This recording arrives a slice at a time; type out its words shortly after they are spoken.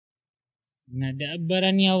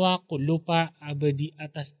Nadaabaran niyawa ko lupa abadi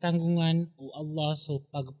atas tanggungan o Allah so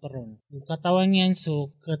pagparon. O katawan yan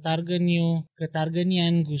so katarga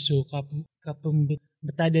niyan gusto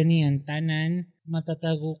kapambetada niyan tanan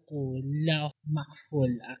matatago ko la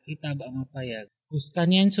makful akitab ang mapayag.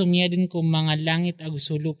 Kuskanyan sumiyadin ko mga langit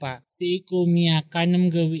aguso lupa si iko miya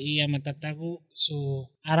kanam gawi iya matatago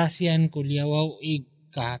so arasyan ko liyawaw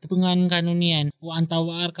tapungan kanunian o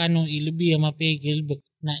antawaar kano ilubi mapegil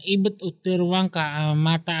na ibet uterwang ka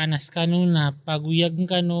mata anas kano na paguyag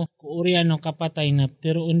kano kuuriano kapatay na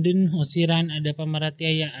pero undin hosiran ada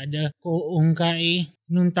pamaratiaya ada ko ungkai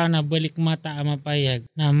nunta na balik mata mapayag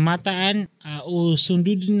na mataan o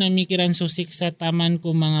sundudin na mikiran susik sa taman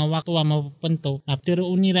ko mga wakwa mapapanto na pero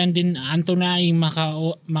uniran din anto na ay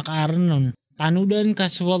makaarnon tanudan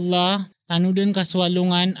kaswalungan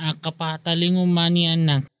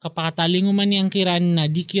kapatalinguman niyang kiran na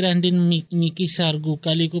di kiran din mikisar gu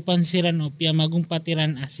kalikupan siran o piyamagong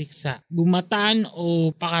patiran asiksa. Gumataan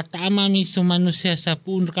o pakataama mi sumanusya sa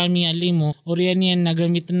puun kami alimo oriyan yan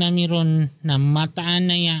nagamit na miron na mataan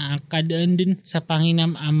na ya kadaan din sa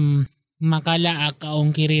panginam makala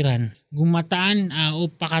kaong kiriran. Gumataan o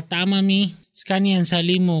pakataama mi skanian sa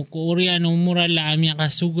limo ko oriyan o murala amya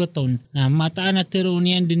kasugaton na mataan na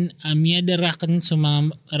tironian din amya darakan sa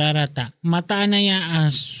mga rarata. Mataan na ya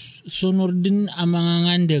sunor din ang mga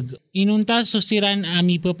ngandag. Inunta so siran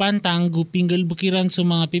ami papantang gupinggal bukiran sa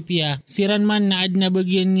mga pipia. Siran man naad na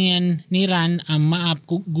bagyan niyan niran ang maap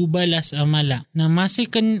gubalas amala. Na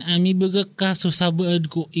masikan ami bagak ka so sabaad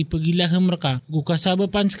ko ipagilaham ka.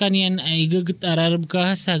 Gukasabapan sa kanian ay gagat ararab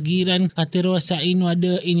ka sa giran katirwa sa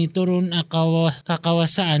inwada inituron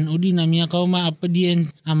kakawasaan o di na miya kaw maapadiyan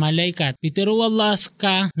ang malaikat. Pitero Allah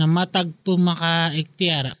ka na matag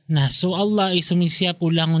pumaka-ektiara. Na so Allah ay sumisya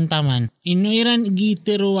pulangon taman. Inuiran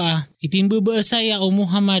giterwa itimbaba saya o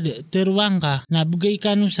Muhammad terwang ka nabugay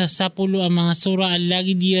kanu sa 10 ang mga sura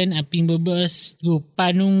lagi diyan at pimbabaas go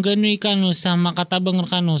panungganoy kanu sa makatabang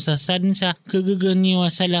kanu sa sadin sa kagaganiwa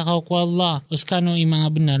sa lakaw ko Allah os kanu mga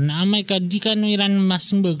benar na amay ka di kanu iran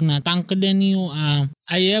masmbag na tangkadan niyo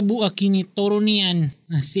ayabu akini toronian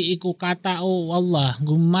na si iku katao Allah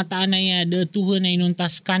gumataan na ya datuhan na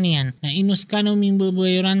inuntas kanian na inus kanu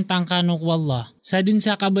mimbabayaran tangkano ko Allah sa din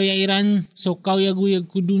sa kabayairan so kawyaguyag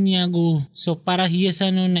ko dunya go so para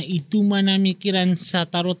hiyasano na ituma na mikiran sa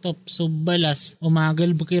tarotop so balas o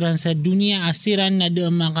magal bukiran sa dunya asiran na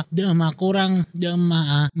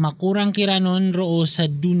makurang kiranon roo sa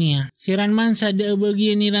dunya siran man sa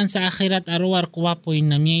daabagyan niran sa akhirat arwar kuwapoy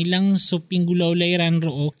na miya ilang so pinggulaw layran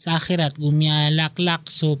roo sa akhirat gumyalaklak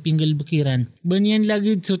so pinggal bukiran banyan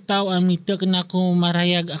lagid so tao amitak na ko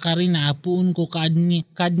marayag akarina apuun ko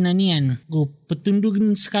kadnanian go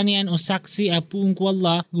patundugin sa kanian o saksi apuun ko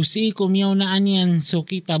Allah gusi ko miyaw na anian so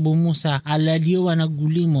kita bumusa ala diwa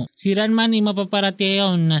nagulimo. Siran man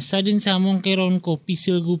mapaparatiyaw na sa din sa mong keron ko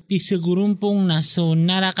pisagurumpong na so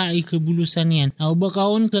naraka ikabulusan yan. Na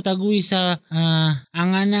ubakaon katagui sa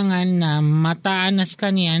anganangan na mataanas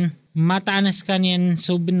kanyan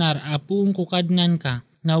so benar apuun ko kadnan ka.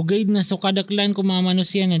 Naugaid na so kadaklan ko mga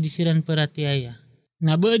manusia na disiran paratiyaya.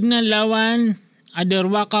 Nabaad na lawan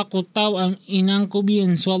adarwaka ko taw ang inang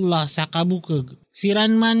kubiyan so Allah sa kabukag.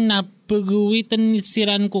 Siran man na pagawitan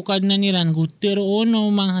siran ko kadnaniran gutiroon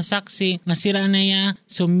o mga saksi na siran na ya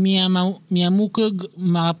so miyamukag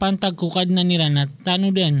makapantag ko kadnaniran at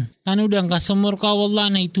tanudan kasumur ka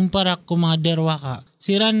wala na itumparak ko mga darwaka.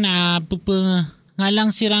 Siran na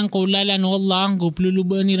ngalang sirang ko lalan wallah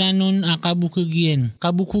gupluluban niran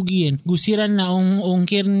kabukugien gusiran na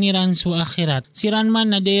ongkir niran so akhirat siran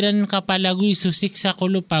man na dairan kapalagoy susiksa ko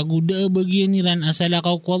lupa guda bagyan niran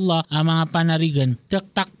asalakaw ko Allah ang mga panarigan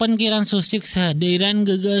takpan kiran susiksa dairan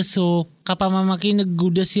gagaso kapamamaki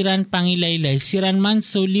naggudasiran pangilaylay siran man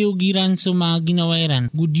so liugiran so mga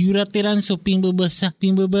ginawairan gudyuratiran so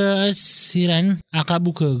pingbabas siran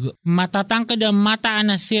akabukag matatangkad ang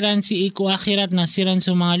mataan na siran si iko akhirat na siran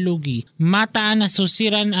so mga lugi mataan na so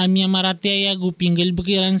siran amya maratiaya gupinggal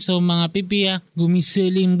bukiran so mga pipiya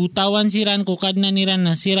gumiseling butawan siran kukad na niran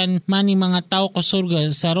na siran mani mga tao ko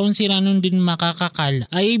surga saron siranon din makakakal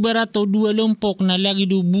ay barato 20 na lagi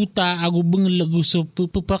do buta agubeng lagu so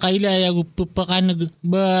pupakailaya pupakanag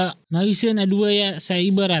ba nagisan aduaya sa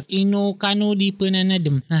ibarat ino kano di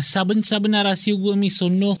pananadem na saben-saben na rasyo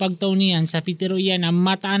gumisono pagtaw niyan sa pitero yan ang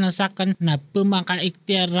mataan na sakan na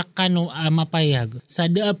pumakaiktiar kano mapayag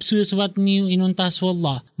sa daap suswat niyo inuntas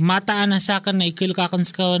wallah mataan na sakan na ikilkakan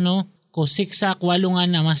skano ko siksa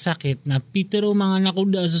kwalungan na masakit na pitero mga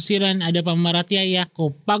nakuda susiran ada pamaratyaya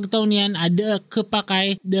ko pagtaw niyan ada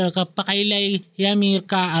kapakailay yamir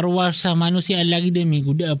ka arwar sa manusia lagi demi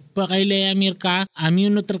guda pakailay yamir ka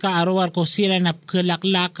amyunot ka arwar ko sila na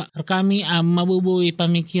kelaklak kami mabubuhay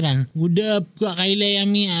pamikiran guda pakailay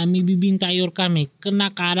yami bibintayor kami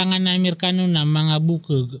kena karangan na Amerikano na mga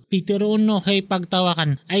bukog pitero no hay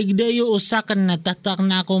pagtawakan ay gdayo usakan na tatak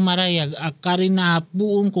na ako marayag akarin na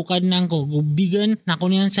apuun ko kadnang ko gubigan na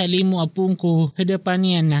kunyan sa limo apung ko hadapan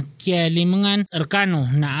niya na kya limangan Arkano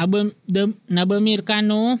na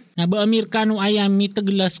Amirkano aya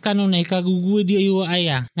mitaglas kano na ikagugudi ayo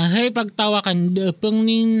aya na hay pagtawakan da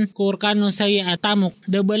pengnin ko Arkano saya atamok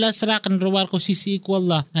da balas rakan rawar ko sisi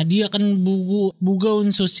ikwalla na dia kan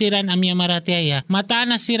bugawn so siran amya maratiaya mata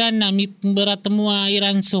na siran na miberatmua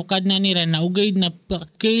iran so kadna niran na ugaid na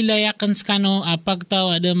kailayakan skano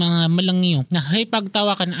pagtawa da mga malangyo na hay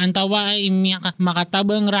pagtawakan antawa ay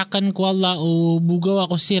makatabang rakan ko Allah o bugaw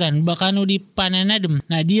ako siran baka no di pananadem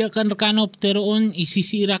na dia kan rekano pteroon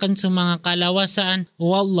isisirakan sa mga kalawasan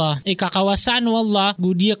o Allah kakawasaan o Allah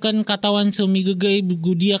gudia kan katawan sa migagay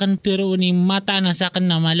gudia kan pteroon ni mata na sa kan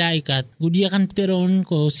na malaikat gudia kan pteroon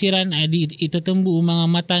ko siran ay itatambu mga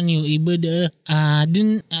mata niyo ibada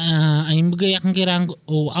din ay magayak ang kirang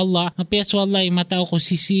o Allah mapias wallah mata ko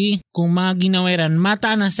sisi kung mga ginawiran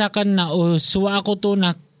mata na sa kan na o suwa ako to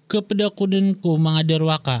na kepada kudin ko mga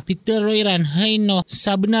derwaka. Pitero iran hay no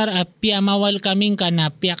sa benar pia mawal kaming ka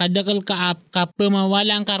na pia kadakal ka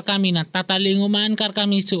pemawalang kar kami na tatalingumaan kar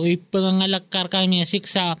kami so pangangalak kar kami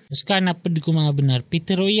siksa uskana ped ko mga benar.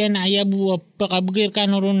 Pitero yan ayabu pakabgir ka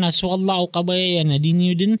noron na so Allah o kabayayan na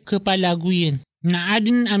dinyo din kepalaguyin. Na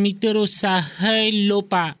adin amitero sa hay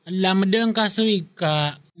lopa lamdang kasuig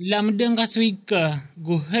ka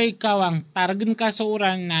guhay kawang targen ka sa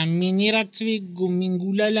uran na minirat swig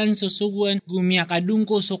guminggulalan susuguan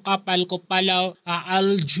gumiakadungko so kapal ko palaw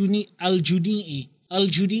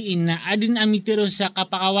aljudiin na adin amitero sa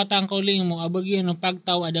kapakawatan ko ling mo abagyan ng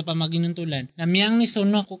pagtaw ada pamaginuntulan. Namiyang ni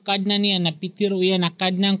sono ko kadna niya na pitiro yan na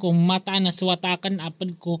kadnang ko mata na suwatakan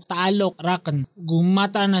apad ko taalok rakan.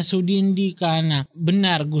 Gumata na sudindi ka na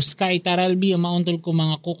benar guska itaralbi mauntol ko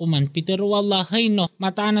mga kukuman. Pitiro wallahay no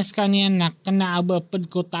matanas ka niya na kanaaba apad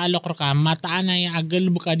ko taalok raka. Mataan na ya agal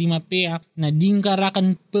baka di mapea na dingka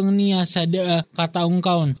rakan peng niya sa daa kataong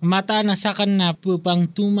kaon. Mata na sakan na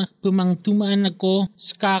pemangtumaan ako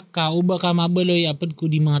skaka o baka mabaloy apad ko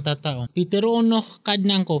di mga tatao. Pitero no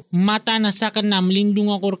kadnang ko mata na sakan na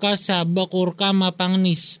mlindung ako ka sa bakor ka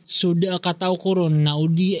mapangnis suda katao koron na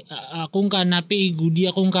udi akong ka napeigu di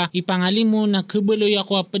akong ka ipangalim mo na kabaloy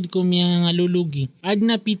ako apad ko miya nga lulugi.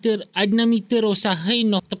 Adna mitero sa hay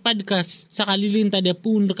no tapad ka sa kalilinta da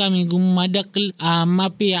pun kami gumadakl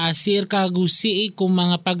mapia asir ka gusi ko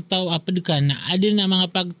mga pagtaw apad ka na adin na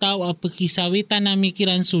mga pagtaw apakisawitan na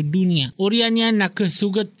mikiran so dunya. Orian yan na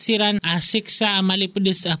kesugat siran asiksa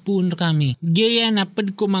malipedes apun kami. Gaya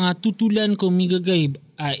napad ko mga tutulan ko migagayb.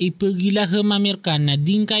 Ipagila hemamirkan na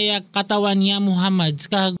din kaya katawan niya Muhammad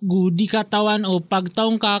kagu di katawan o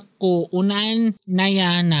pagtaong ka ko unaan na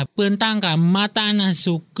yan na pentang ka mata na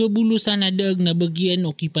so kebulusan na dag na bagian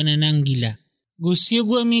o kipananang gila.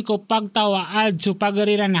 Gusyo mi ko pagtawa ad so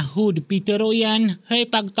pagariran na hud pitero yan hay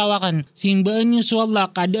pagtawakan simbaan nyo so Allah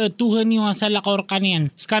kada Tuhan nyo ang salakor kanian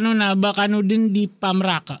skano na baka no din di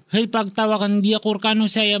pamraka hay pagtawakan di akor kano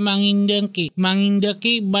saya mangindaki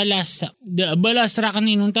balas rakan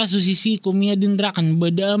inunta susisi kumia din rakan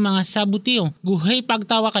bada mga sabutiyo guhay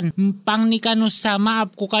pagtawakan pang ni kano sa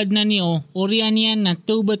maap ko kadna niyo orian yan na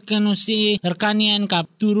tubat kano si erkanian kap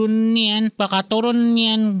turun niyan pakatoron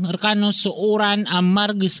niyan erkano so ora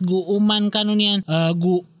amargis guuman kanunian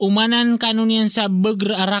guumanan kanunian sa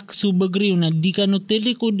bagr arak su bagriw na di kanu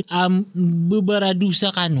telikod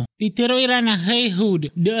bebaradusa kanu. Pitero irana hey hud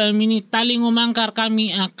da mini taling umangkar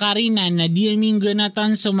kami karina na di aming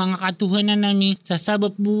ganatan sa mga katuhanan nami sa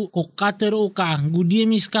sabab bu ko katero ka gudi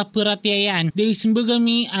mis ka peratiayan de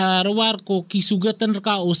simbagami arwar ko kisugatan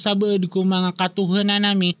ka o sabad ko mga katuhanan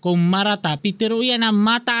nami ko marata. Pitero yan na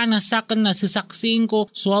mata na sakan na sasaksiin ko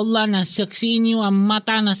so Allah na saksiin niyo ang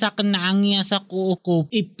mata na sakan na angya sa ko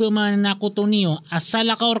ipamanakoto niyo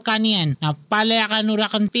asala ka orkanian na palaya ka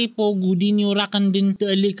nurakan tipo gudi niyo rakan din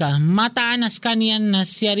tealika mata anas kanian na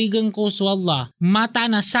siyarigan ko so Allah mata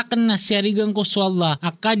na sakan na siyarigan ko so Allah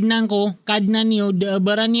akadnan ko kadnan niyo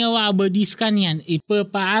daabaran niyo wa abadis kanian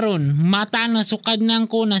ipapaaron mata na sukadnan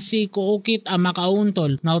ko na si ko ukit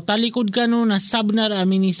makauntol na utalikod kano na sabnar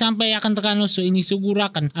amini sampay akan takano so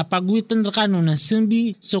inisugurakan apagwitan takano na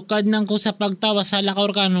sumbi sukadnan ko sa pagtawa sa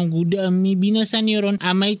lakaor kano guda mi binasan niron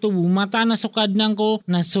amay tubo mata na sukad nang ko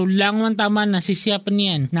na sulangwan taman na sisiyapan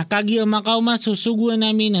niyan. Nakagi makaw masusuguan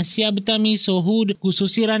namin na siya betami sohud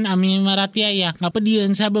gususiran ami maratiaya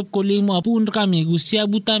kapadiyan sabab ko limo apun kami gusya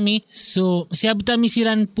butami so siya betami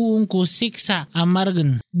siran puung ko siksa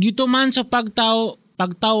amargan. Gito man so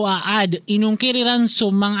pagtawa ad inungkiriran so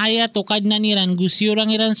mga ayat o kadnaniran gusyurang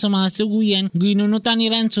iran so mga suguyan ginunutan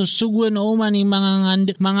iran so suguan o mani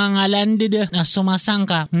mga ngalanded na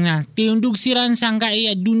sumasangka nga tiundug siran sangka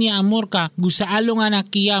iya dunia amorka gusaalo nga na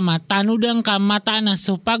kiyama tanudang ka mata na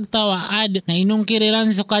so pagtawa ad na inungkiriran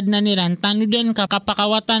so kadnaniran tanudan ka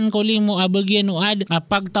kapakawatan ko limo abagyan o ad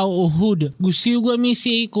pagtawa uhud gusyuga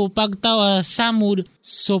misi ko pagtawa samud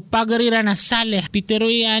so pagariran na saleh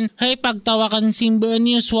piteroyan hay pagtawakan simba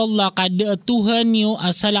niyo swalla kada Tuhan niyo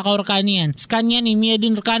asalakaor kanian skanya ni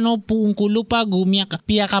miadin kano puung kulupa gumiak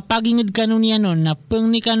pia kapagingid kano niya non na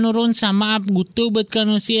pengni kano ron sa maap gutubat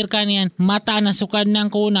kano siir kanian mata na sukad nang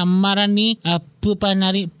ko na marani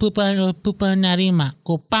pupanarima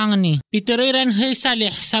ko pangni piteroyan hay saleh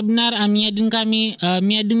sabnar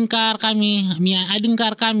miadengkar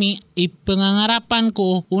kami ipangangarapan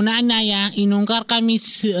ko una-anaya inungkar kami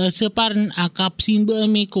separan akap simba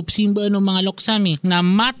mi kup simba no mga loksami na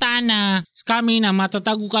mata na kami na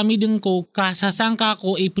matatago kami din ko kasasangka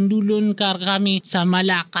ko ipendulun kar kami sa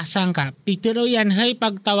malakasangka pitero yan hay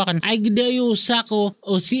pagtawakan ay gdayo sa ko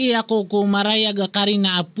o siya ko marayag kari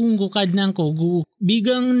na apung ko kadnang ko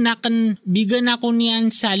bigang ako niyan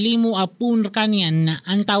sa limo apun kanyan na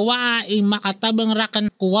antawa ay makatabang rakan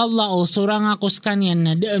ko wala o surang ako kanyan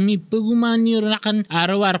na dami pagumanyo rakan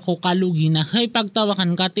arawar ko kalugi na hay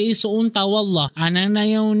pagtawakan katiis unta wala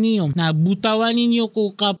ananayaw niyo na butawan ninyo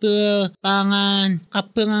ko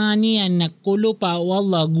kapanganian na kulupa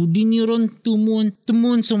wala gudin niyo ron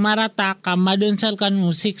tumun sumarata kamadansal kan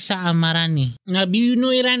musik sa amarani na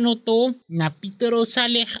biyuno irano to na Pitero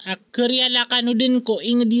Saleh akaryala kano din ko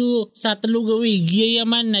ingdiyo sa talugawi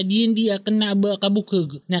giyaman na di akan na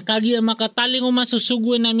kabukag na kagi makataling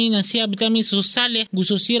masusuguan namin na siya bitami susale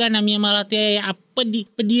gususira namin maratiaya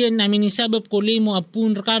padian namin ni sabab ko limo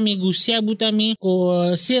apun kami gusya butami ko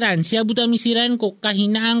siran ko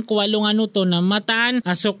kahinaan ko walong ano to na mataan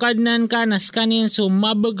asokadnan ka naskanin so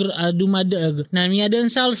mabag dumadaag na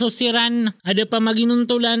miyadan sal so siran ada pa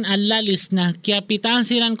maginuntulan alalis na kiapitaan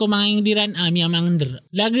siran ko mga ingdiran amyamangder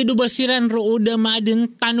lagi do ba siran rooda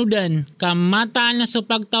maadin tanudan kamataan na so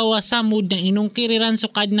pagtawa samud na inungkiriran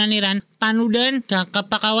so kadnaniran tanudan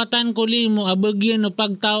kapakawatan ko limo abagyan no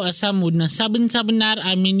pagtaw asamud na saben-sabenar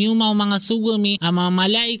amin yung mga sugami ang mga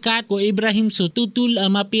malaikat ko Ibrahim so tutul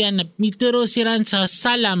amapian na mitero siran sa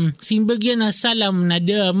salam simbagyan na salam na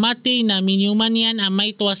de mati na minyuman yan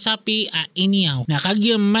amay tuwasapi iniyaw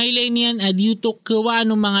nakagyam maylay niyan adyutok kawa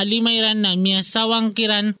no mga limayran na miyasawang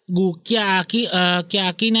kiran gu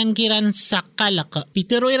kiakinan kiran sa kalaka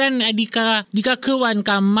pitero iran di ka kawan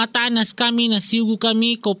ka mataanas kami na siyugo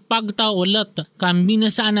kami ko pagtaw ulat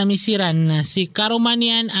kambina sa anamisiran na si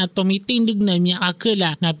Karomanian at tumitindig na niya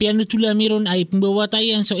akala na pianutula miron ay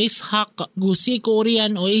pambawatayan so Ishak gusi ko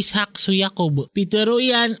orian o Ishak so Jacob pitero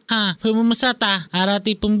yan pamamasata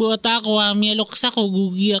arati pambawata ko miyalok sa ko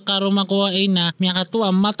gugiya karoma ko ay na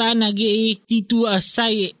miyakatuwa mata nagi titu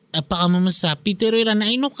asay pakamamasa pitero yan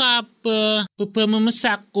na ino ka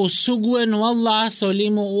pamamasak ko suguan wala so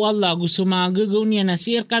limo wala gusto mga gagaw niya na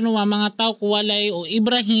siir kanwa mga tao ko walay o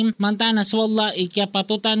Ibrahim mantanas wala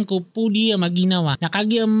ikyapatutan ko pudi maginawa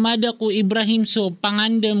nakagiamada ko Ibrahim so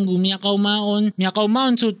pangandam gumiyakaw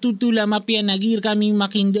maon so tutula mapia nagir kami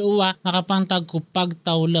makindawa makapantag ko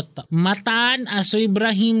pagtawlat mataan aso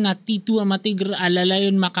Ibrahim na titu matigr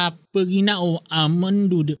alalayon makapaginao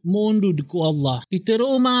mondud ko Allah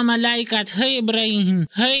pitero mga malaikat hay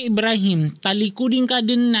Ibrahim talikudin ka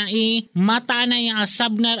din na mata na yung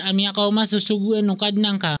asabnar amya ka masusuguan no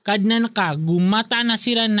kadnan ka gumata na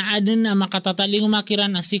sira na adun na makatataling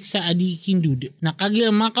makiran asiksa adi kindud nakagi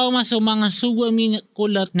makaw maso mga sugu amin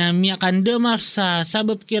kulat na miya kandamar sa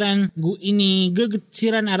sabab kiran gu ini gagat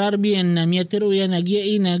siran ararbian na miya tiruyan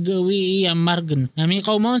nagyai na gawi iya margan na miya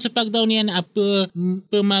kaumaon sa pagdaw niyan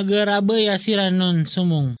pemagarabay siran non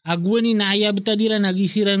sumong agwani na ayab tadira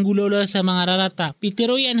nagisiran gulola sa mga rarata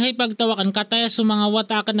pitiroyan hay pagtawakan kataya sa mga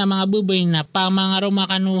watakan na mga babay na pamangaro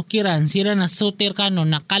makano kiran sira na soter kano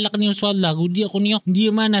nakalak niyo swalla gudi ako niyo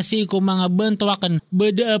di man na si ko mga bantawakan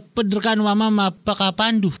beda pedrekan wama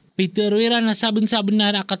mapakapandu Piteruiran na saben-saben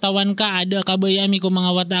na katawan ka ada kabayami ko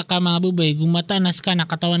mga wata ka mga babay gumatanas ka na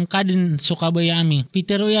katawan ka din so kabayami.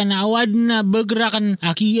 Piteruiran na awad na begrakan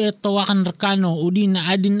aki tawakan rekano udi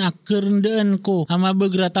na adin akkerendaan ko ama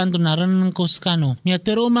begratan to naranan ko skano. Miya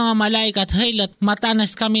tero mga malaikat haylat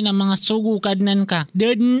matanas kami na mga sugu kadnan ka.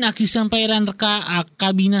 Den aki sampairan ka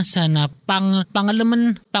akabinasa na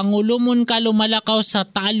pangalaman pangulumon ka lumalakaw sa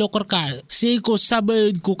talok ka. Siko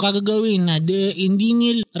sabad ko kagagawin na de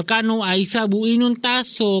indingil rekano ay sabuinon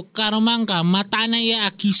taso karomangka mata na ya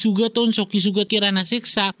kisugaton so kisugatira na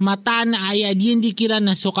siksa mata na ay adiyan di kira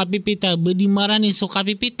na so kapipita bedi marani so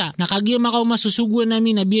kapipita nakagya makaw masusuguan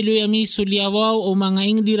namin na bilo yami sulyawaw o mga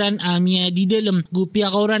ingdiran amia di dalam gupya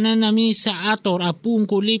kauranan nami sa ator apung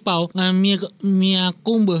kulipaw miya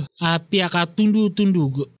kumba apya ka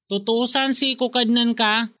tundu-tundug. Tutusan si kukadnan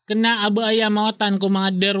ka, kena abaya mawatan ko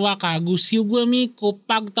mga derwa ka, gusyugwami ko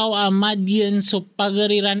pagtaw amadian so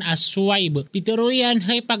pagariran aswaib. Piteroyan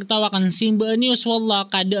hay pagtawakan simbaan niyo swalla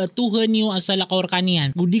kada atuhan niyo asalakor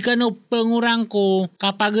kanian. Gudi ka no pangurang ko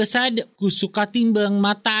kapagasad, gusukatimbang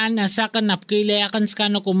mataan asakan napkailayakan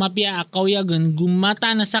skano ko mapya akawyagan,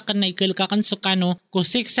 gumata nasakan na ikalkakan sukano, ko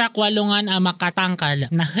siksa kwalungan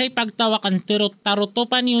makatangkal. Na hay pagtawakan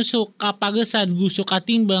tarotopan niyo so kapagasad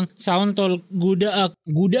gusukatimbang sa ontol guda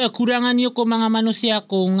kurangan niyo ko mga manusia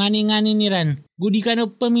ko ngani-ngani niran. Gudi kano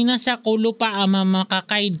paminasa ko lupa ama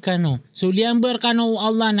makakaid kano. Suliamber kano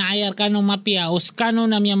Allah na ayar kano mapia os kano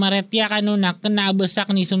na miya maretya kano na kanabasak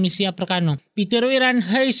ni sumisiya per kano. Piteruiran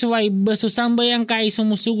hay suway basusambay ang kay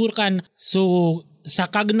sumusugur kan so sa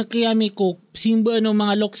kagnakiyami ko simba no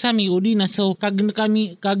mga loksami o di na so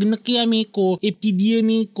kagnakiyami ko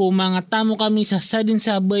epidemi ko mga tamo kami sa sadin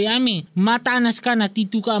sa bayami mataanas ka na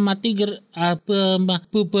titu ka matiger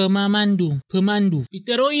pemandu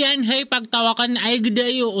pero yan hay pagtawakan ay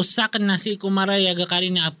gdayo o sakan na si kumaraya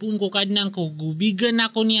gakarin na apun ko kadnang ko gubigan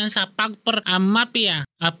ako niyan sa pagper mapia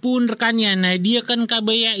apun rekanya na dia kan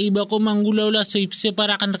kabaya iba ko manggulawla so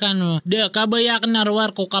ipseparakan rekano da kabaya kan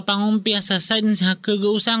narwar ko kapangumpia sa sadin sa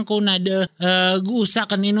kagausang ko na da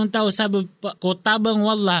guusakan inong tao sabi ko tabang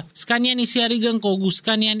wala skanya ni siarigan ko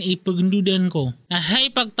guskanyan ipagundudan ko na hay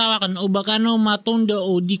pagtawakan o baka no matunda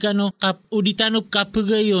o di kano o di tanop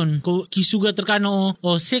kapagayon ko kisugat rekano o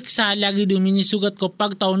seksa lagi duminisugat ko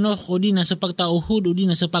pagtaw no o di na sa pagtaw hud o di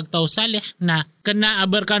na sa pagtaw salih na kena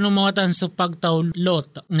abar kano mawatan sa pagtaw lot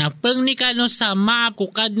na pagnikano sa maap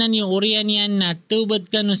kukad na niyo orian yan na tubad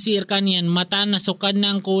kano sir kanyan mata na sukad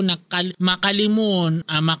na ko na makalimon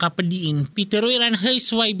makapadiin piteroiran hay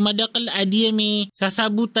swipe madakal adiyami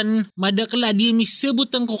sasabutan madakal adiyami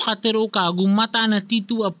sabutan ko katero ka gumata na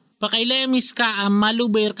titu pakailamis ka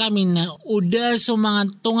malubayar kami na uda so mga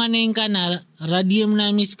tunganin ka na radium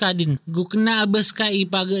na miska din. Gukna abas ka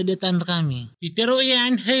ipagadatan kami. Pero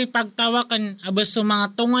yan, hey, pagtawakan abas so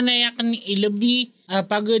mga tunganayakan ilabi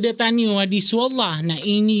pagadatan niyo adiswalla na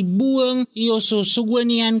inibuang iyo so sugwan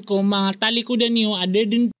niyan ko mga talikudan niyo ada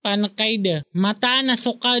din panakaida. Mata na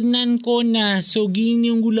sukadnan ko na sugin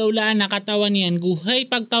yung gulawlaan na katawan niyan. Guhay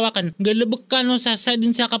pagtawakan, galabag ka no sa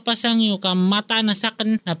sadin sa kapasang niyo ka mata na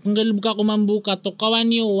sakan na panggalabag ka kumambuka to kawan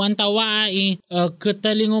niyo wantawa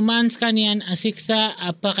katalinguman sa kanyan asiksa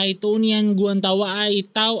apakaitoon yan guwantawa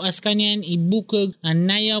itaw as kanyan ibukag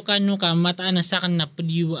anayaw kano ka mata na sakan na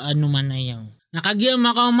padiwa manayaw. Nakagiyam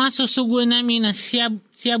makaw masusuguan namin na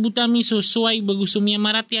siyabutami susuay bago sumya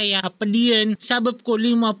maratyaya apadiyan sabab ko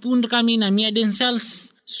 50 kami na miya din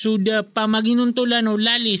sales suda pamaginuntulan o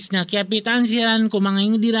lalis na kiapitan siran ko mga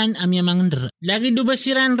ingdiran amya mangandra. Lagi do ba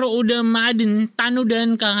siran ro uda maadin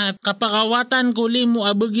tanudan kapakawatan ko limo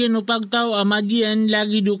abagyan o pagtaw amadian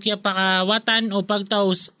lagi do kya pakawatan o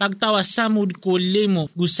pagtawas samud ko limo.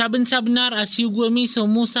 Gusaban-sabnar asyugwami so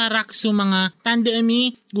musarak so mga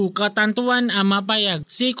tandami gu katantuan mapayag.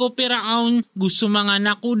 Si ko peraon gusto mga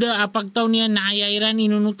nakuda apagtaw niya na ayairan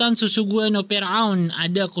inunutan susuguan o peraon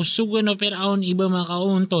ada kusuguan o peraon iba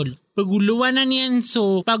makaon tol. Paguluwanan niyan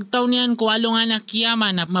so pagtaw niyan ko alungan na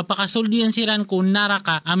kiyama na mapakasoldian siran ko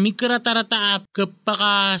naraka amikra tarataap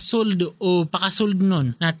kapakasold o pakasold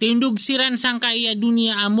nun. Na tindog siran sang kaya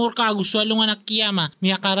dunia amor ka gusto alungan na kiyama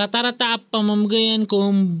miyakarata-rataap pamamagayan ko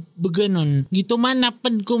baganon. Gito man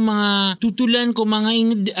napad ko mga tutulan ko mga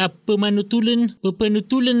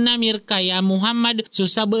papanutulan na kaya Muhammad so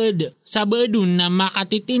sabadun na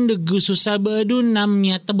makatitindag so sabadun na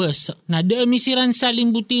miya tabas. Na dami siran sa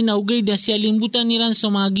limbuti na ugay na siya limbutan niran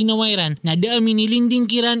so mga ginawairan na dami nilinding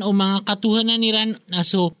kiran o mga katuhanan niran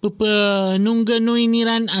aso papanungganoy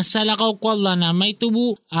niran asalakaw ko Allah na may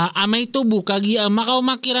tubo kagi makaw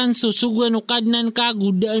makiran so sugwan o kadnan ka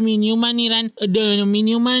dami niuman niran dami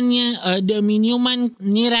niuman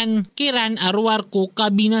niran kiran arwar ko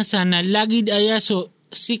kabinasa na lagid ayaso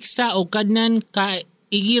siksa o kadnan ka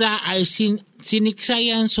igira ay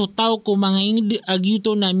siniksayan so tao ko mga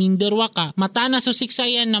agyuto na minderwa ka. Mataan na so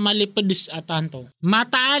siksayan na malipadis atanto.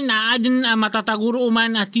 Mataan na adin matataguro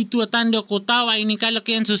uman at ito atando ko tao ay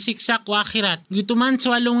nikalakyan so siksa ko akhirat. Gituman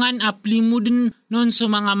swalungan aplimudin non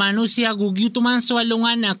so mga manusia gugyutuman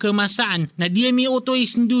swalungan na kemasaan na diya mi utoy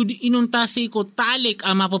sindud inuntasi ko talik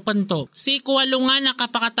ang mapapanto. Si ko walungan na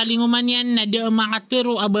kapakatalinguman yan na diya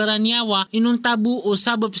makatero abaranyawa inuntabu o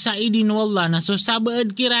sabab sa idin wala na so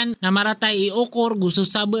sabaad kiran na maratay okor gusto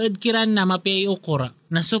sabaad kiran na mapiay okor.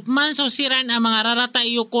 Nasupman so siran ang mga rarata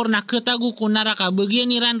iokor na katago kunara ka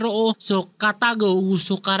bagyan niran roo so katago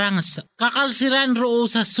gusto karangas. Kakalsiran roo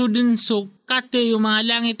sa sudin so kate yung mga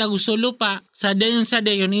langit agusto lupa sa dayon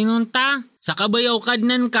inunta. Sa kabayaw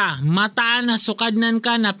kadnan ka, mataan na so kadnan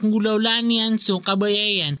ka na pangulaulaan yan so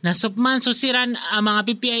kabayayan. Nasupman so siran ang mga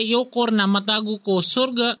pipiay yokor na matago ko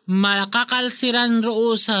surga, makakalsiran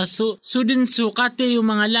roo sa sudin so kate yung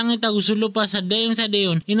mga langit agusto lupa sa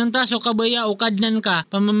dayon. Inunta so kabayaw kadnan ka,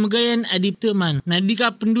 pamamagayan adipteman. Na di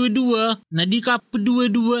ka pendua-dua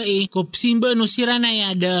kopsimba no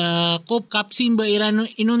siranaya da kop kapsimba irano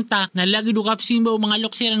inunta na lagi do kapsimba o mga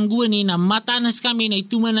loksiran guwani na matanas kami na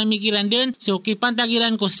ituman na mikiran din so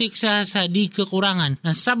kipantagiran ko siksa sa di kekurangan.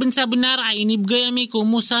 Na saben sa benar ay inibgayami ko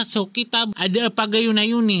musa so kitab ada pagayon na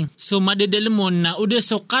yun so madadalamon na uda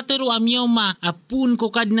so katero amyaw ma apun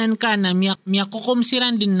ko kadnan ka na miyakokom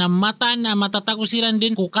siran din na mata na matatako siran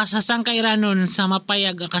din ko kasasangka iranon sa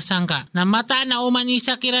mapayag akasangka. Na mata na uman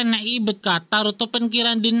isa kiran na ibet ka tarotopan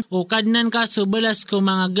kiran din o kadnan ka so balas ko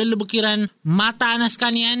mga galabakiran mata anas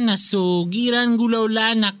kanian na so giran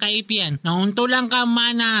gulaulaan na kaipian. Na unto lang ka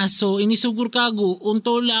mana so inisugur ka gu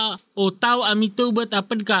unto la o tao amitobat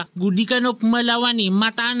apad ka gudi ka no pumalawan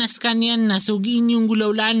mataanas kanian na sugin yung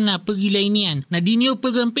gulaulaan na pagilay niyan. Na dinyo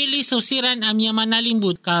pagampili so siran amya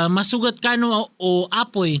manalimbut ka masugat ka no o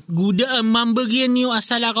apoy guda mambagyan niyo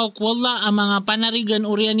asalakaw kwalla ang mga panarigan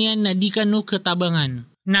orian niyan na di ka no katabangan.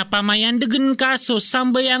 Na pamayandagan ka so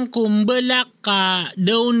sambayang kumbalak ka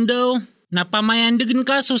daw na pamayandagan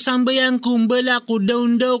ka so sambayang kumbala ko daw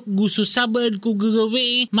gusto sabad ko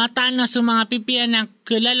gagawi mata na so mga pipian na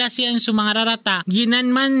kalalasian so mga rarata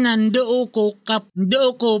ginanman nandoo ko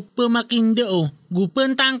pemaking doo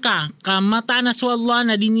gupentang ka mata na so Allah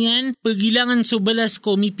na dinian pagilangan so balas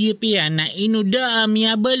ko mipipian na inuda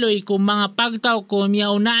miabaloy ko mga pagtaw ko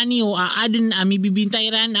miaunani o aadin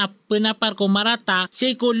mibibintairan penapar ko marata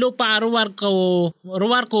say ko lupa ruwar ko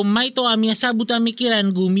may to amya sabut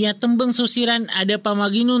amikiran gumia tembang susiran ada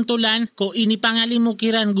pamaginuntulan ko ini pangalimu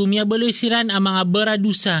kiran gumia baloy siran ang mga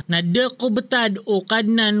baradusa na de ko betad o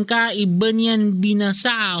kadnan ka ibanyan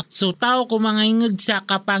binasa so tao ko mga ingeg sa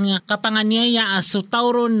kapanganyaya so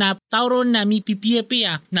tauron na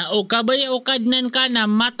mipipiyapia na o kabaya o kadnan ka na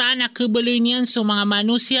mata na kabaloy niyan so mga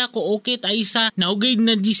manusia ko okit aysa na ugay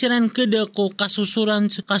na disiran kada ko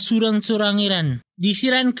kasurang-surangiran.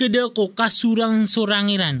 Disiran kada ko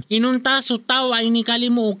kasurang-surangiran. Inunta so tao ay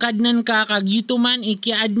nikalimu o kadnan ka kagyutuman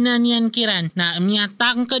ikiadnan yan kiran na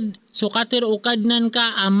miyatangkad so kater o kadnan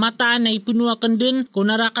ka mata na ipunuakan din kung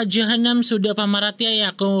naraka jahanam so da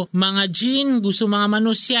pamaratiaya ko mga jin gusto mga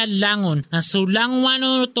manusia langon. Na so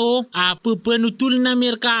langwano to papanutul na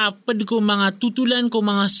mirka apad ko mga tutulan ko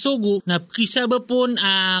mga sugo na kisabapon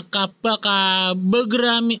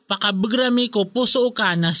pakabagrami ko puso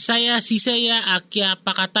ka na saya sisaya kya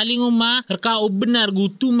pakatalinguma rka o benar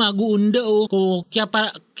gutuma guundao ko kya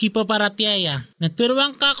kipaparatiaya.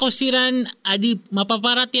 Naturwang ka ko siran adi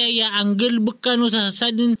mapaparatiaya ang galbek kano sa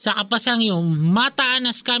sadin sa kapasangyo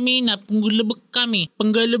mataanas kami na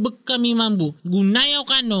panggalabek kami mambu. Gunayaw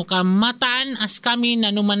kano ka mataan as kami na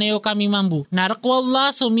numanayaw kami mambu. Narakwalla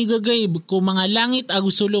so migagayb ko mga langit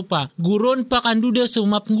agusulo pa. Guron pa kanduda so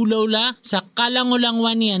mapanggulawla sa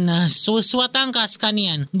kalangolangwan yan na suswatang kas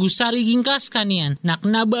kanian. Gusariging kas kanian.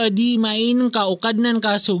 Naknaba adi main ka o kadnan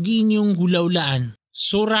ka so ginyong gulawlaan.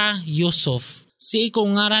 Surah Yusuf. Si ikaw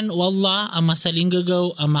ngaran wallah ang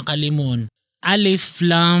masalinggagaw ang makalimun. Alif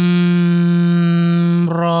Lam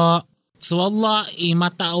Ra. So Allah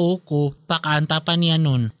imatao ko pakaantapan niya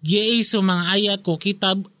nun. Giyay so mga ayat ko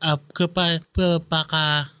kitab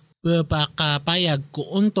papakapayag ko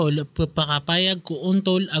untol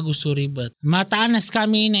agusuribat. Mataanas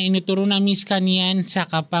kami na inuturo namis kaniyan sa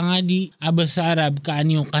kapangadi abas sa Arab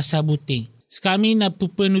kaanyo kasabuti. Kami na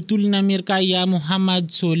pupanutul na mirkaya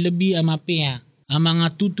Muhammad so lebi amapea. Ang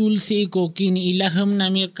mga tutul si iko kiniilaham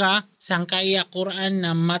na mirka sangkaya Quran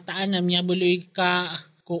na mataan na miyabuloy ka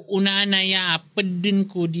ko una na ya apedin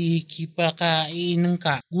ko di kipa ka ineng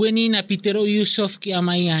ka. Gwani na Pitero Yusuf ki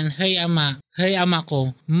amayan, hay ama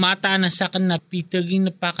ko, mata na sakan na pitagin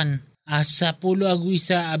na pakan. Asa pulo agu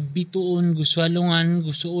isa abituon guswalungan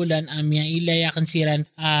gusuulan amya ilayakan siran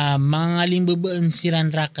mga limbabaan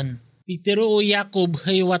siran rakan. Pitero o Yakob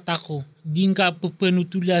hay watako. Din ka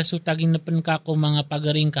pupanutula so tagin napan ka ko mga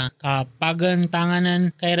pagaring ka kapagan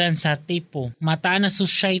tanganan kairan sa tepo. Mataan na so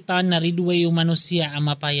syaitan na ridway o manusia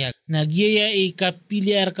amapayag. Nagyaya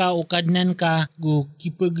ikapiliar ka o kadnan ka go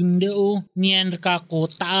kipagndao niyan ka ko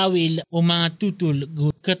taawil o mga tutul.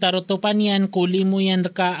 Go katarotopan yan ko limo yan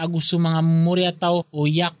ka aguso mga muryataw o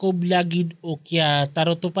Yakob lagid o kya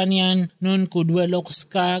tarotopan yan nun ko duwaloks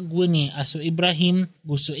ka gwani aso Ibrahim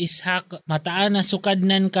gusto Ishak. Mataan na so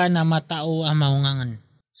kadnan ka na tao amaungangan.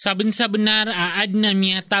 Saben sa benar aad na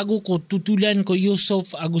miya tago ko tutulan ko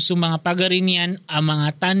Yusuf agusto mga pagarinian ang mga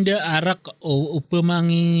tanda arak o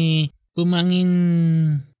pemangin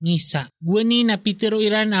ngisa. Gwani na Pitero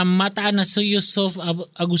iran ang mataan na so Yusuf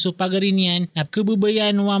agusto pagarinian na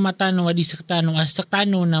kebubayan wa matano wa disaktano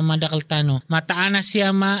asaktano na madakaltano. Mataan na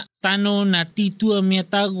siya tano na titua miya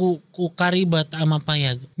tago ko karibat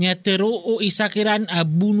amapayag. Miya tero o isakiran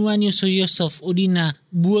abunuan niyo so Yusuf o di na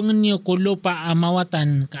buwangan niyo ko lopa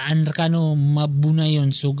amawatan kaanrakano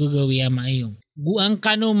mabunayon so gagawi amayong. Guang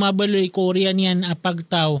kano mabaloy Korean yan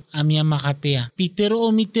apagtaw amya makapea. Pitero o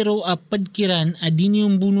mitero apadkiran adin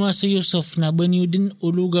yung bunwa sa Yusuf na banyo din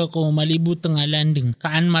uluga ko malibut nga landing.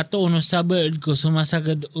 Kaan mato no sabaad ko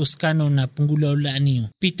sumasagad uskano na punggulaulaan niyo.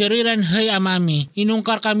 Pitero iran hay amami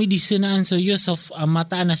inungkar kami disenaan sa Yusuf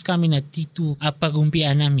mataanas kami na titu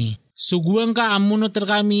apagumpian nami. Suguan ka amunot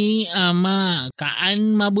kami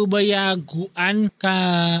kaan mabubaya guan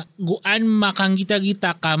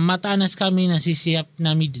makanggita-gita ka mataanas kami na sisiyap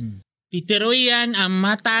nami din. Pitero yan ang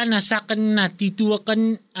mataanas akan na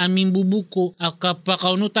tituwakan aming bubuko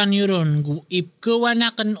kapakaunutan yuron gu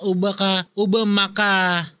ipkawanakan uba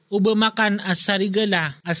makan as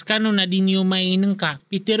sarigala as kano na dinyo maineng ka.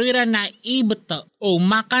 Pitero yan na ibeta o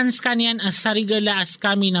makan skanian as sarigala as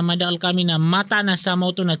kami na madakal kami na mata na sa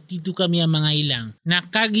moto na titu kami ang mga ilang.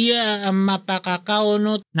 Nakagiya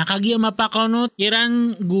mapakaunot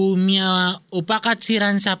iran gumya upakat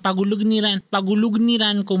siran sa pagulug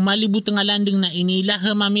niran kung malibut nga landing na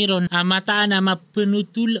inilaha mamiron mataan na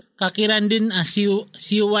mapenutul kakiran din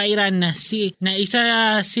siwa iran na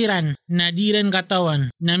isa siran na diran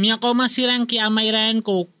katawan. Namya ko masiran ki amairan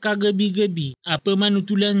ko kagabi-gabi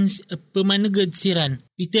pamanugad siran.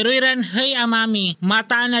 Pitero iran hay amami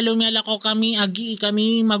mataan na lumyala ko kami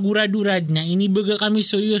kami magurad-urad na inibaga kami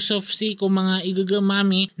so Yusuf si ko mga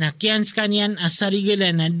igagamami na kians kanyan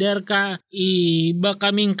asarigala na dar ka iba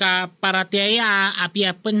kaming kaparatiaya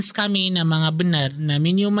apiapens kami na mga benar na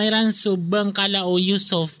minyumayran so bangkala o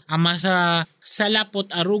Yusuf ama sa salapot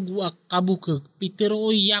arugu kabukag. Pitero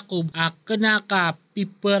o Yakob kanaka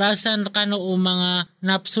piperasan kano o mga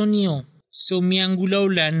napsonyo. So miyang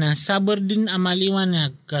gulaulan na sabar din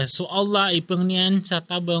amaliwanag ka so Allah ipangnian sa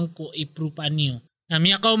tabang ko iprupan niyo. Na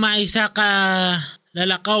miyakaw maisa ka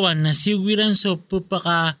lalakawan na siwiran so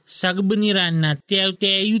pupaka sagbeniran na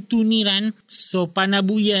tiyutuniran so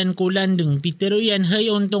panabuyan ko landeng. Pitero yan hay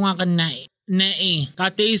ontong akan na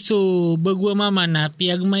kate so bagwa mama na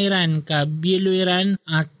piagmayran ka bieloiran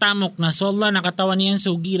at tamok na so Allah nakatawan niyan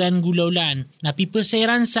so giran gulaulan.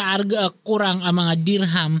 Napipasairan sa arga kurang ang mga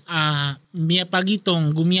dirham miya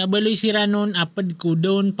pagitong gumiabaloy si Ranon apad ko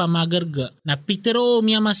doon pamagarga. Na Pitero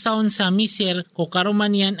miya masaon sa miser ko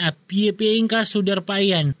karuman yan piyapiyain ka sudar pa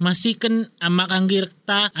yan. Masikan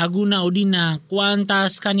makanggirta aguna o din na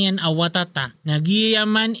kuantas kanyan awatata.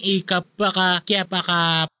 Nagiyaman kapaka kaya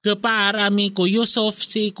paka kapaarami ko Yusuf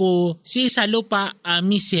si sa lupa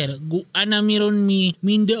miser. Guana miron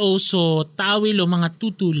mindao so tawil o mga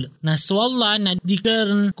tutul. Na swalla na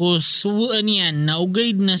dikern ko suwaan yan na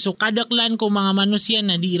ugaid na so kadakla ko mga manusia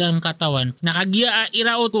na dirang katawan. Nakagia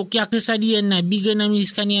iraot ko kya kesadian na biga na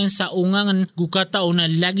miskanian sa ungangan gukatao na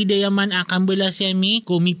lagi dayaman akang bala siya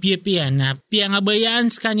ko mipiapian na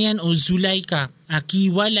piangabayaan skanian o Zulaika.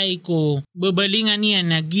 Akiwalay ko babalingan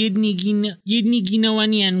niyan na gid ni ginawa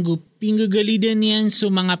niyan pinggagalidan niyan so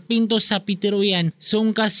mga pinto sa piteroyan. So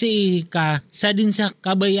kasi ka sa din sa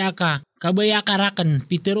kabaya karakan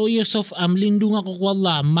Pitero Yusuf lindung ako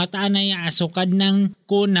kwalla mataan na ya asukad ng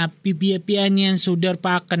ko na pipiapian yan so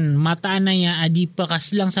darpakan mataan na ya adi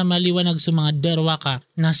pakas lang sa maliwanag sa mga darwa ka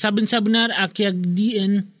na saben-sabenar kyag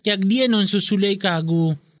diyan on susulay ka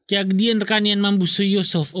gu kyag diyan kanyan mambuso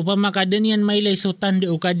Yusuf upamakadan yan mailay so tanda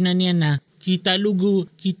ukad na niyan na kita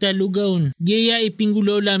lugaon. Gaya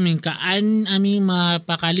ipinggulo lamin kaan aming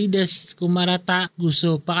mapakalidas kumarata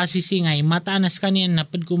gusto pakasisingay mataanas kanyan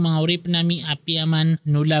napad ko mga urip nami apiaman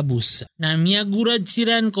no labus. Na miyagurad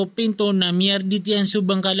siran ko pinto na miyardit yan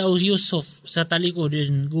subang kalaw Yusuf sa talikod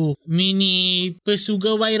go. Mini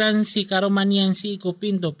pesugawairan si karomanian si ko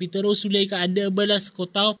pinto pitero sulay ka ada balas ko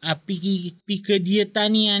tao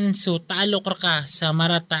pikadietanian so talok ka sa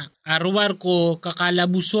marata. Arwar ko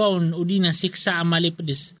kakalabusuan o di na siksa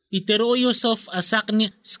amalipadis. Pitero Yusuf asak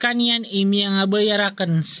ni skanian imi ang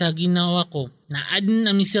bayarakan sa ginawa ko. Na adin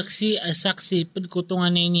na misaksi asaksi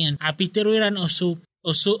pagkutungan na iniyan. Pitero iran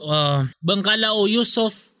bangkala o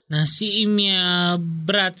Yusuf na si imi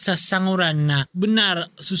brat sa sanguran na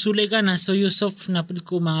benar susulay ka na so Yusuf na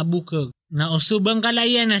pagko mga bukag. Na usubang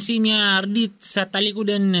kalaya na si niya ardit sa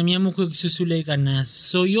talikudan na miya mukag susulay ka na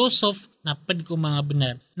so Yusuf napad ko mga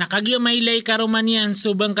benar. Nakagimaylay karomanian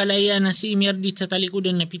subang kalaya na si imiardit sa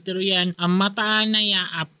talikudan na Pitero yan ang mataan na ya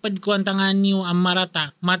apad ko ang tangan niyo ang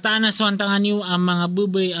marata. Mataan na so ang tangan niyo ang mga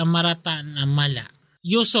bubay ang marata na mala.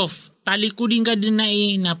 Yusuf, talikudin ka din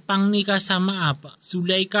na pangni ka sa maap.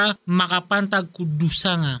 Sulay ka makapantag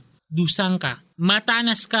dusang ka.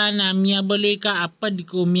 Matanas ka na miyabaloy ka apad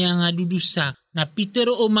ko miya nga dudusa. Na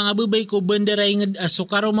Pitero o mga babay ko bandaray ngad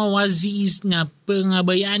asukaro mawaziis na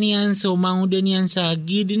pangabayaan niyan so mangudan niyan sa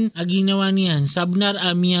gidin aginawa niyan. Sabnar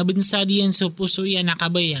miya bensa diyan so puso yan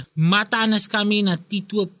nakabaya. Matanas kami na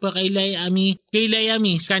titwa pa kailay ami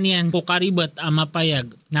sa kaniyan ko karibat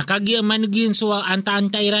mapayag. Nakagiaman nagyan so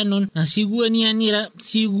anta-antay ranon na siguan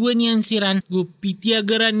niyan siran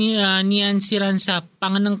gupitiagaran niyan siran sa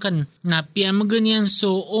panganangkan na piyamagan yan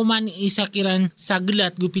so oman isakiran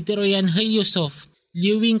saglat gupitero yan hey Yusuf.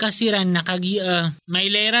 Liwing kasiran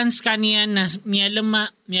maileran skanian na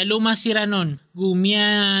miyaluma siranon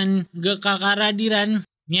gumiyan gakakaradiran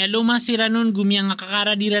miyaluma siranon gumiyang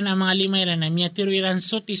kakaradiran ang mga limayran na miyatiruiran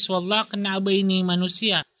sotis wala kanaabay ni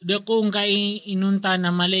manusia dakong kay inunta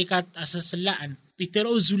na malaikat asasalaan.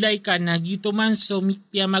 Pitero zulay ka na gito man so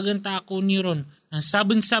piyamaganta ako niron. Ang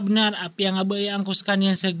saben-sabnar apyang abayaan ko sa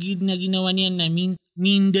kanya sa gid na ginawa niyan na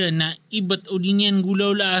minda na ibat o din yan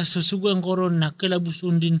gulaw la susugang koron na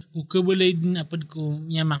kalabuson din o kabalay din apad ko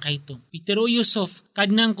niya makaito. Pitero Yusuf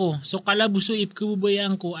kadnang ko so kalabuso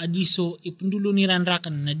ipkabubayaan ko adiso ipundulo niran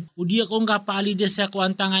rakan na o di akong kapaalida sa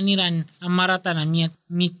kuantangan niran ang marata na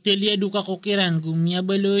mitelyado ka kukiran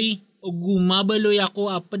gumiyabaloy o gumabaloy ako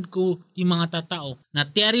apad ko di mga tatao. Na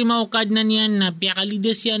tiyari maukad na niyan na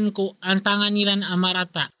piyakalidas yan ko ang tangan niran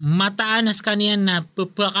amarata. Mataanas kaniyan na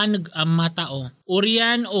papakanag ang matao.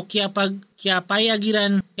 Orian o kya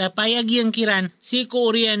payagian kiran si ko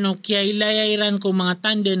orian o kya ilayairan ko mga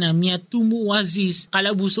tanda na miya tumuwazis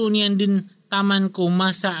kalabuso niyan din taman ko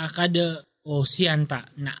masa akada o siyanta.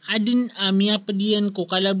 Na adin miya padiyan ko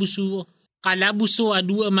kalabuso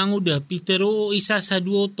adua manguda Pitero isa sa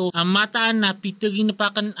duo to ang mataan na Pitero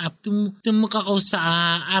ginapakan tumukakaw sa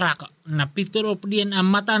arak na Pitero padiyan ang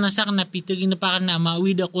mata na sak na Pitero ginapakan na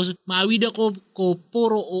maawida ko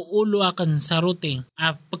puro o ulo akan sa rote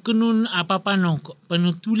pagkunun papano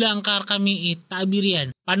panutulang kar kami itabirian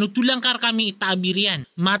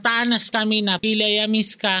mataanas kami na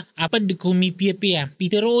pilayamis ka apad kumipia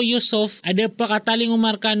Pitero Yusuf ada pakataling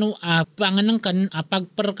umarkano panganangkan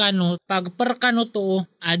pagperkano to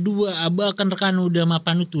adua abakan rekano da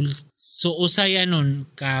mapanutul so usaya nun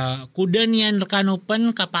kudan yan rekano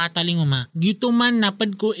pan kapataling uma dito man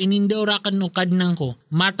napad ko inindaw rakan ukad nang ko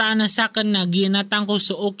mataanasakan na ginatang ko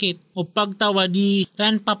so okit o pagtawa di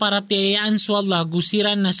ran paparatayaan so Allah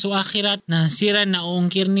gusiran na so akhirat na siran na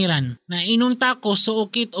ongkir niran na inunta ko so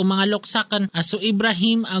okit o mga loksakan aso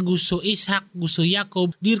Ibrahim aguso Ishak gusto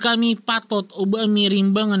Yakob dir kami patot o ba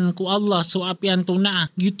mirimbangan ko Allah so apian to na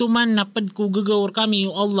dito man napad ko gagawar kami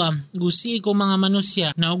o Allah gusi ko mga manusia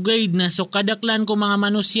na ugaid na so kadaklan ko mga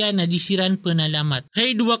manusia na disiran penalamat.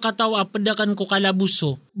 Hey dua kataw apadakan ko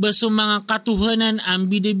kalabuso baso mga katuhanan ang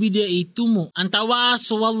bida-bida itumo ang tawa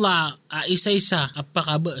so Allah isa-isa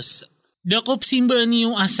apakabas. Dakop simba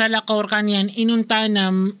niyo asala kaor kanyan inunta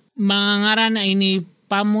na mga ngaran na ini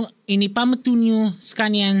pamutunyo sa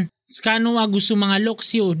kanyan skano gusto mga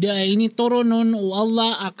loksyo, da inituro nun o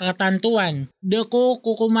Allah akatantuan. Da ko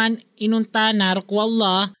kukuman inunta narko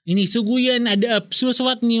Allah, inisuguyan ada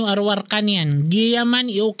suswat niyo arwar kanyan, giyaman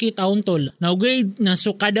iukit auntol. Naugay na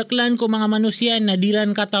sukadaklan ko mga manusia na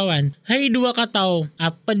diran katawan. Hay dua kataw,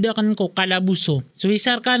 apadakan ko kalabuso. So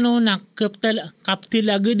isar kano na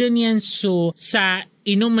kaptilagadan yan so sa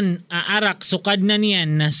inuman arak sukad na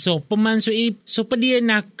niyan na so pamanso so padiyan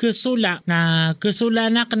na kesula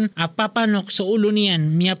na kan apapanok sa ulo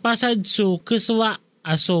niyan miyapasad so keswa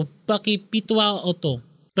aso pakipitwa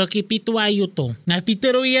yuto.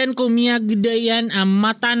 Napitero yan kung miyagdayan ang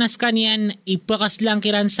matanas kanyan ipakaslang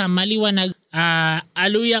kiran sa maliwanag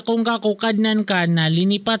aluya kung kakukadnan ka na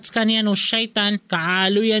linipats kanyan o syaitan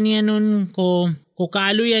kaaluyan yan nun ko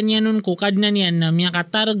kaaluyan yan nun kukadnan yan na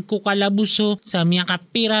miyakatarag ko kalabuso sa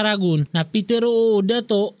miyakapiraragun na pitero o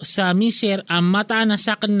dato sa miser ang mataan na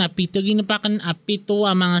sakan na pitagin pakan apito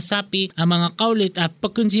ang mga sapi ang mga kaulit at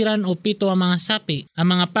pagkunsiran o pito ang mga sapi ang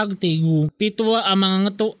mga pagtigu pito ang mga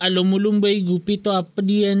ngato alumulumbay gu pito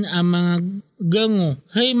apadian ang mga gango.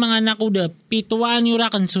 Hey mga nakuda, pituaan yung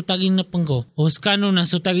rakan sutagin na pangko. Huskano na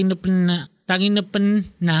sutagin na pen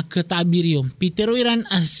na katabiryo. Pitero iran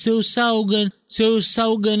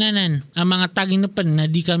sauganan ang mga tagin na pen na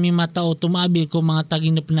di kami matao tumabil ko mga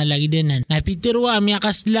tagin na pen na lagi dinan. Na pitero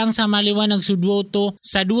miyakas lang sa maliwanag sa duoto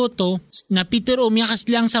na pitero miyakas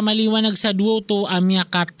lang sa maliwanag sa duoto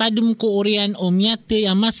miyakatadum ko orian o miyate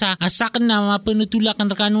amasa asakan na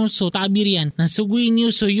mapanutulakan rakanon so tabirian na suguin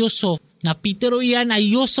niyo so Yusuf. Na pitero yan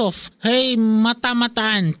ay Yusuf. Hey,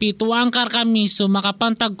 mata-mataan. Pito angkar kami so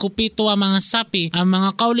makapantag ko pito ang mga sapi. Ang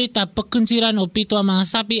mga kaulita pagkunsiran o pito ang mga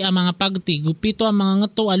sapi ang mga pagti. Gupito ang mga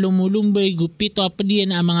ngato alumulumbay. Gupito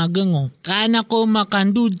apadian ang mga gango. Kaana ko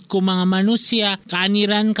makandud ko mga manusia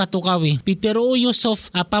kaaniran katukawi. Pitero o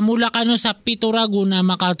Yusuf pamula kano sa pito rago na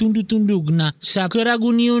makatundug-tundug na sa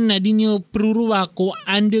karago niyo na dinyo pruruwa ko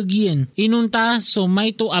andagyan. Inunta so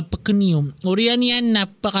maito apakaniyo. Orian yan na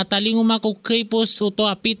pakatalingum ako kaypos uto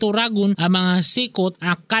apito ragun ang mga sikot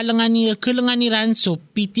kalangan ni ranso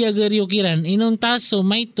pitiagaryo kiran inunta so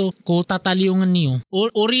maito ko tataliyungan niyo.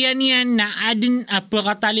 Orian yan na adin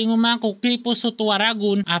apakatalingum ako kaypos uto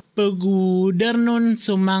ragun apagudernon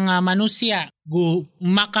so mga manusia. Go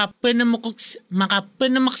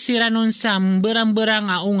makapanamaksira nun sa berang-berang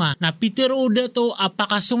aunga na Peter Uda to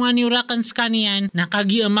apakasungan yurakan skanian na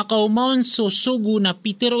kagi makaumaon so sugu na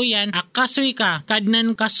Peter yan akasoy ka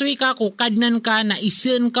kadnan kasoy ka ko kadnan ka na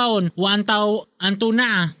isen kaon wantaw anto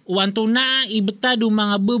na ibetado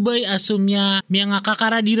mga babay asumya nga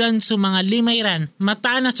kakaradiran so mga limayran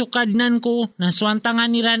mataan na sukadnan ko na suwantangan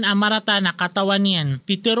niran amarata na katawan yan.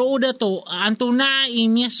 Peter Uda to anto na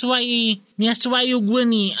miyaswayo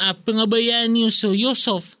gwani pangabayaan niyo so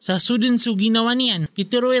Yusuf sa sudin so ginawa niyan.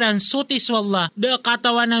 Pitero iran sotis wallah da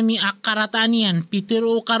katawan nami akarataan niyan.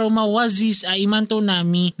 Pitero karoma wazis imanto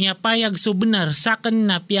nami miyapayag so benar saken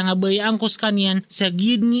na piangabayaan ko skanian sa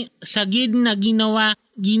gid na ginawa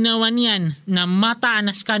niyan na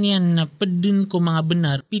mataanas kanyan na pedun ko mga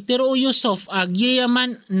benar. Peter o Yusuf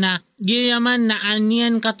giyaman na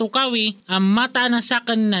anian katukawi ang mataanas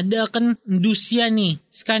akan na dakan dusyani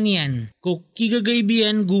skanian. Ko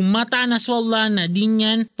kigagaybian gumataanas wala na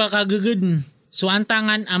dinyan pakagagad. So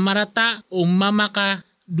antangan amarata o mamaka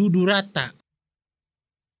dudurata.